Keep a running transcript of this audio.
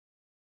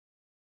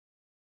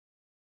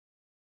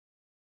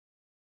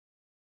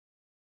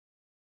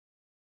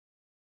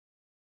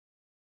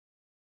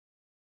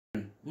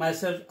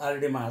myself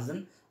R.D.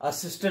 Mahajan,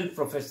 Assistant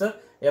Professor,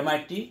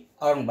 MIT,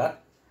 Aurangabad,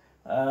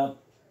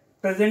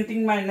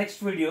 presenting my next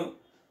video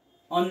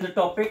on the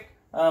topic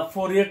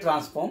Fourier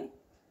Transform,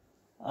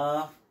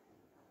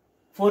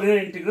 Fourier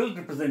Integral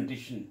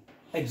Representation.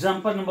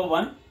 Example number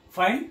 1,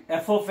 find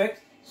f of x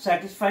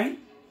satisfying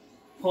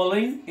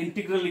following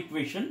integral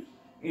equation.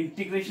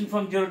 Integration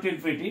from 0 to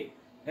infinity,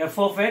 f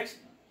of x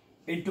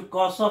into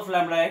cos of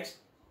lambda x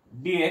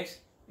dx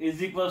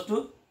is equals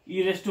to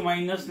e raised to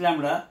minus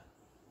lambda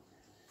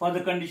for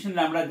the condition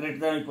lambda greater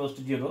than or equals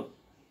to 0.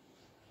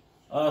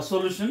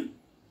 Solution: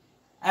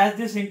 as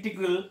this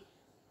integral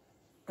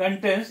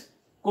contains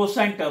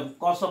cosine term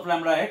cos of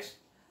lambda x,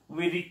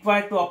 we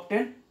require to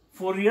obtain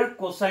Fourier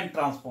cosine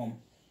transform,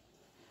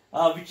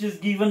 which is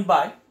given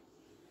by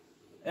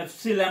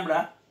fc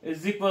lambda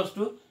is equals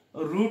to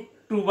root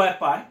 2 by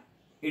pi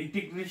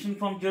integration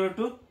from 0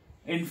 to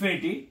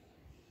infinity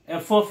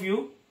f of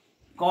u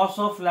cos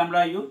of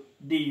lambda u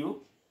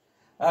du.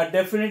 A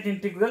definite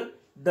integral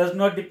does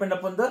not depend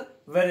upon the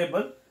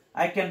variable.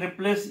 I can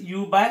replace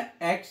u by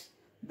x.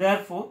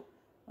 Therefore,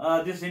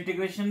 this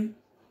integration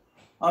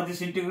or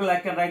this integral I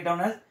can write down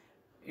as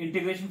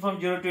integration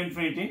from 0 to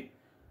infinity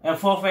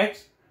f of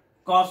x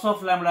cos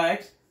of lambda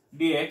x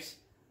dx,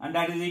 and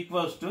that is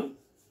equals to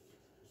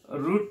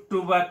root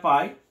 2 by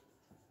pi,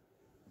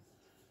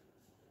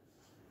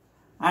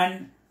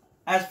 and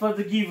as per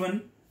the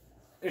given,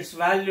 its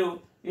value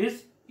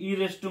is e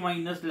raised to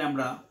minus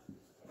lambda.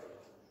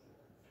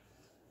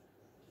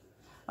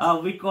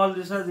 We call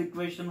this as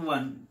equation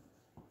 1.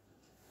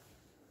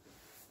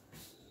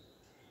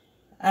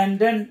 And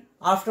then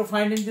after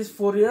finding this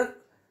Fourier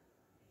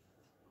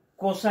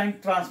cosine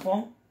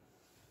transform,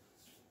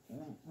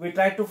 we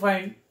try to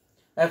find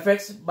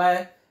fx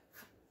by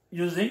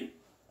using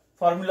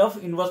formula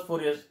of inverse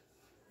Fourier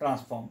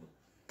transform.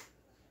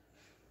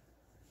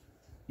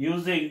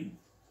 Using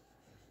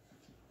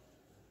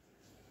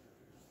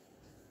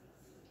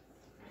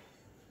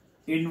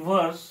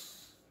inverse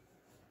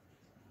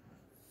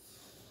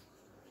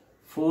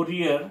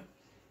Fourier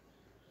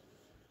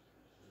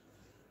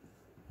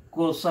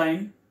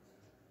cosine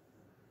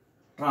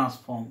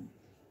transform.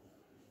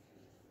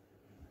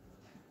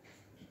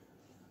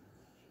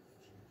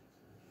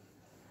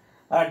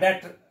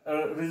 That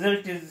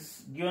result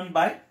is given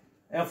by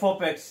f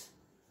of x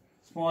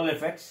small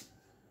fx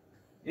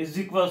is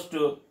equals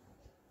to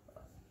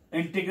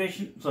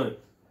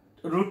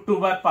root 2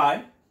 by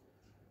pi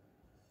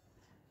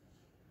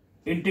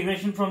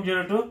integration from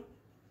 0 to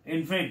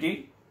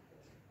infinity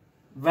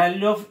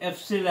value of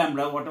fc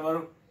lambda,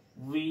 whatever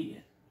we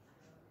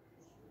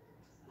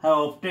have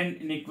obtained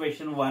in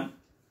equation 1,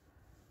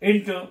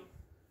 into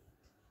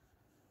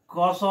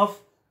cos of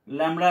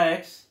lambda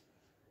x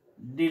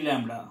d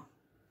lambda.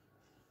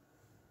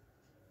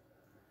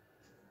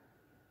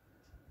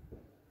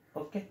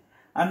 Okay,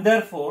 and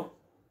therefore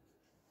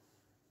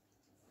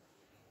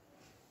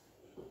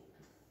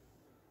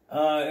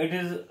it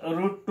is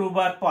root 2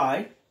 by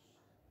pi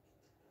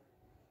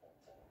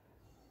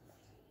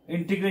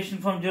integration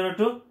from 0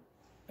 to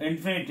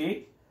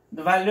infinity,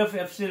 the value of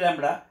fc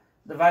lambda.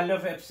 The value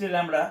of fc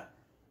lambda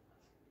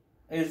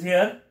is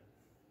here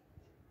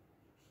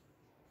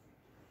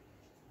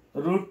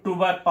root 2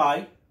 by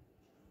pi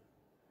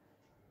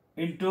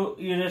into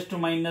e raised to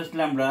minus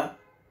lambda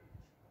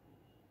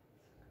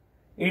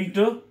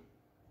into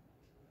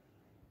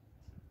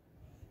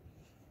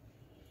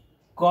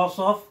cos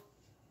of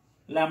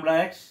lambda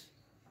x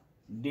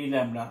d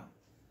lambda,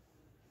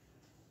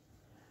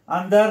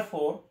 and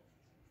therefore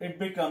it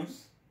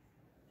becomes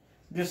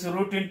this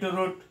root into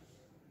root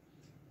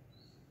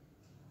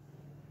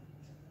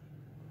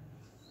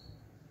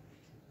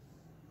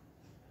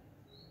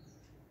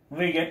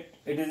we get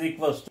it is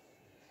equals to,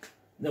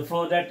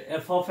 therefore that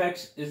f of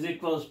x is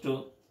equals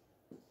to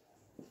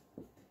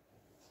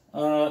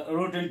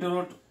root into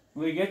root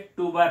we get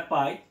 2 by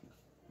pi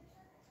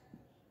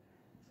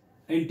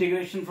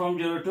integration from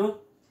 0 to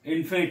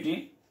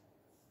infinity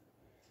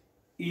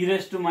e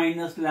raised to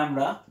minus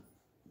lambda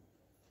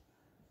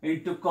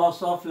into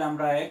cos of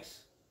lambda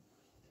x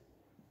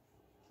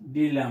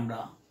d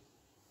lambda.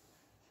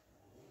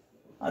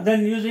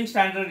 Then using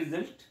standard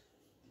result,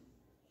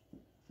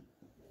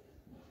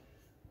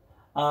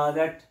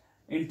 that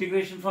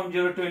integration from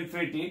 0 to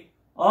infinity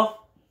of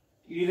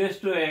e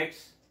raised to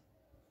x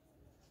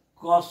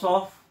cos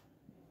of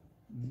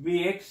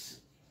bx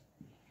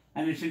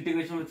and its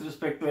integration with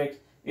respect to x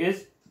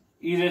is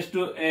e raised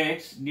to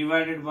x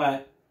divided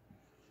by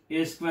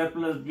a square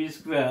plus b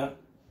square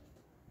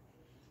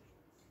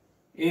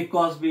a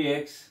cos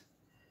bx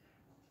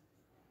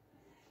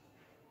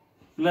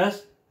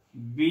plus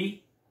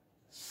b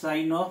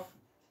sin of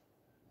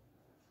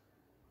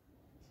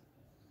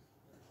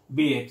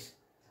bx.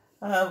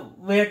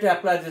 We have to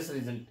apply this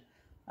result,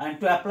 and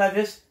to apply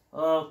this,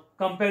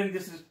 comparing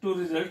these two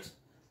results,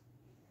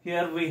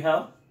 here we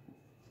have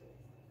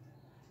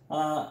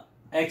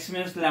x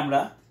means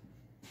lambda,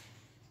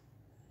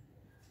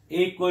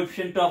 a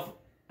coefficient of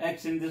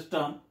x in this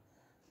term,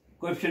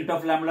 coefficient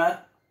of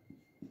lambda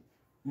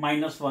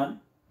 -1,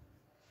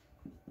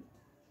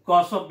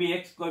 cos of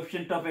bx,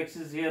 coefficient of x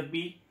is here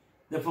b,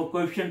 therefore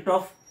coefficient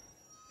of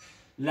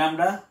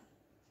lambda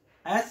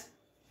as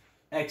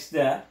x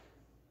there,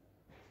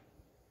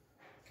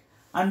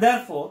 and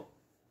therefore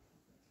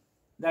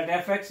that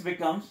fx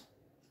becomes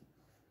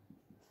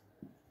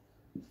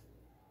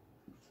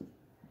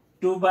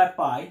 2 by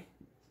pi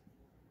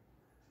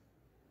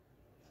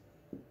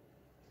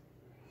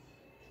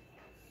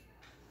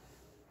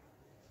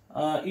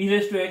e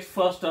raised to x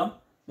first term,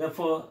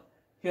 therefore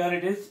here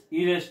it is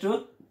e raised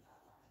to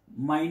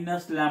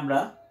minus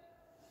lambda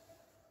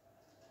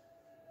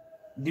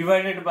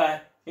divided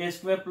by a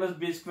square plus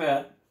b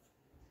square.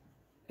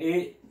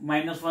 A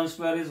minus 1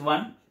 square is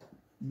 1,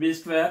 b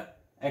square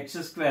x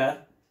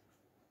square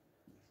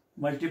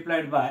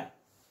multiplied by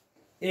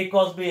a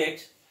cos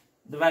bx,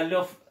 the value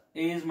of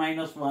a is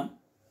minus 1,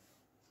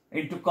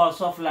 into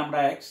cos of lambda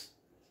x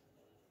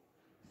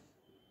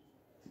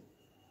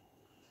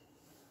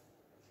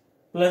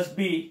plus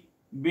b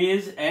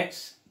is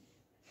x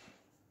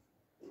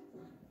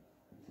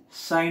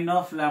sine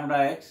of lambda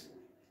x,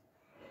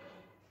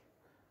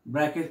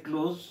 bracket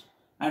close,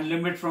 and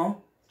limit from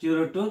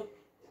 0 to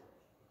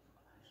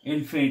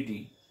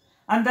infinity,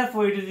 and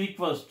therefore it is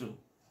equals to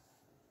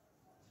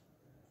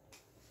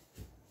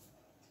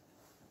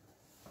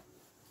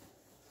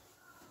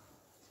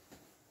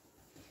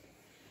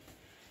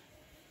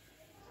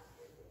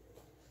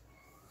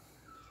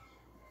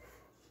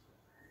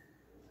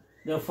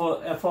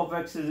therefore f of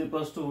x is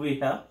equals to, we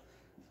have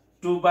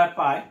 2 by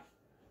pi.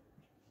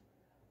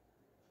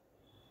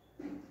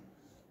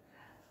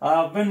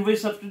 When we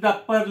substitute the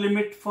upper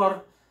limit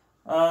for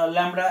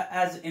lambda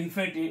as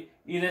infinity,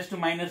 e raised to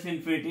minus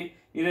infinity,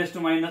 e raised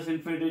to minus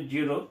infinity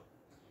 0,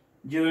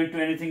 0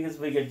 into anything is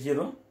we get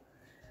 0,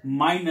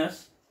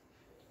 minus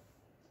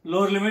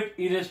lower limit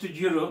e raised to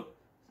 0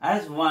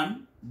 as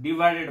 1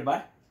 divided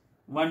by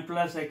 1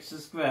 plus x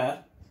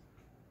square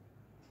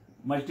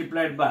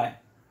multiplied by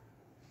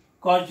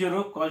cos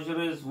 0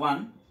 is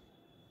 1,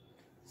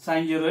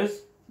 sin 0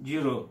 is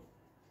 0.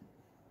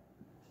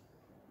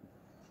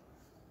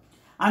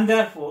 And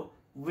therefore,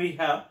 we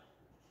have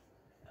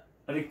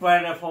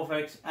required f of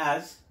x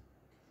as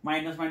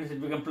minus minus it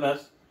becomes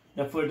plus,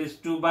 therefore it is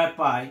 2 by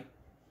pi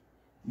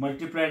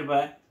multiplied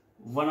by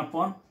 1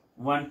 upon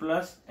 1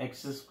 plus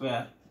x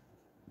square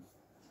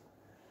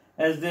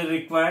as the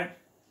required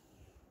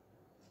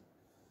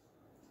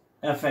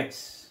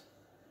fx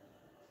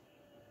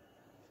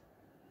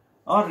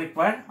or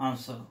required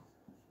answer.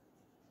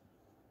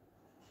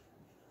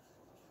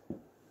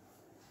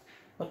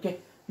 Okay,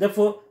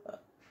 therefore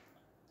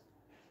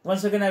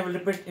once again I will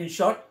repeat in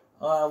short.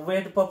 We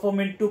have to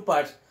perform in two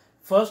parts.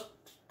 First,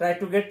 try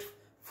to get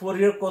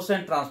Fourier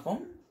cosine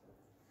transform,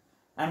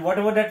 and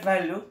whatever that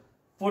value,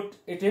 put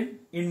it in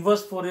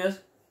inverse Fourier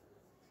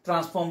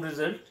transform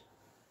result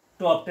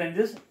to obtain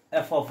this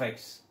f of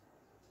x.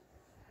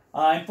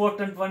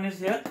 Important one is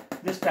here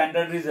the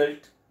standard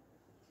result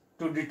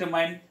to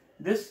determine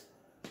this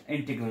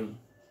integral.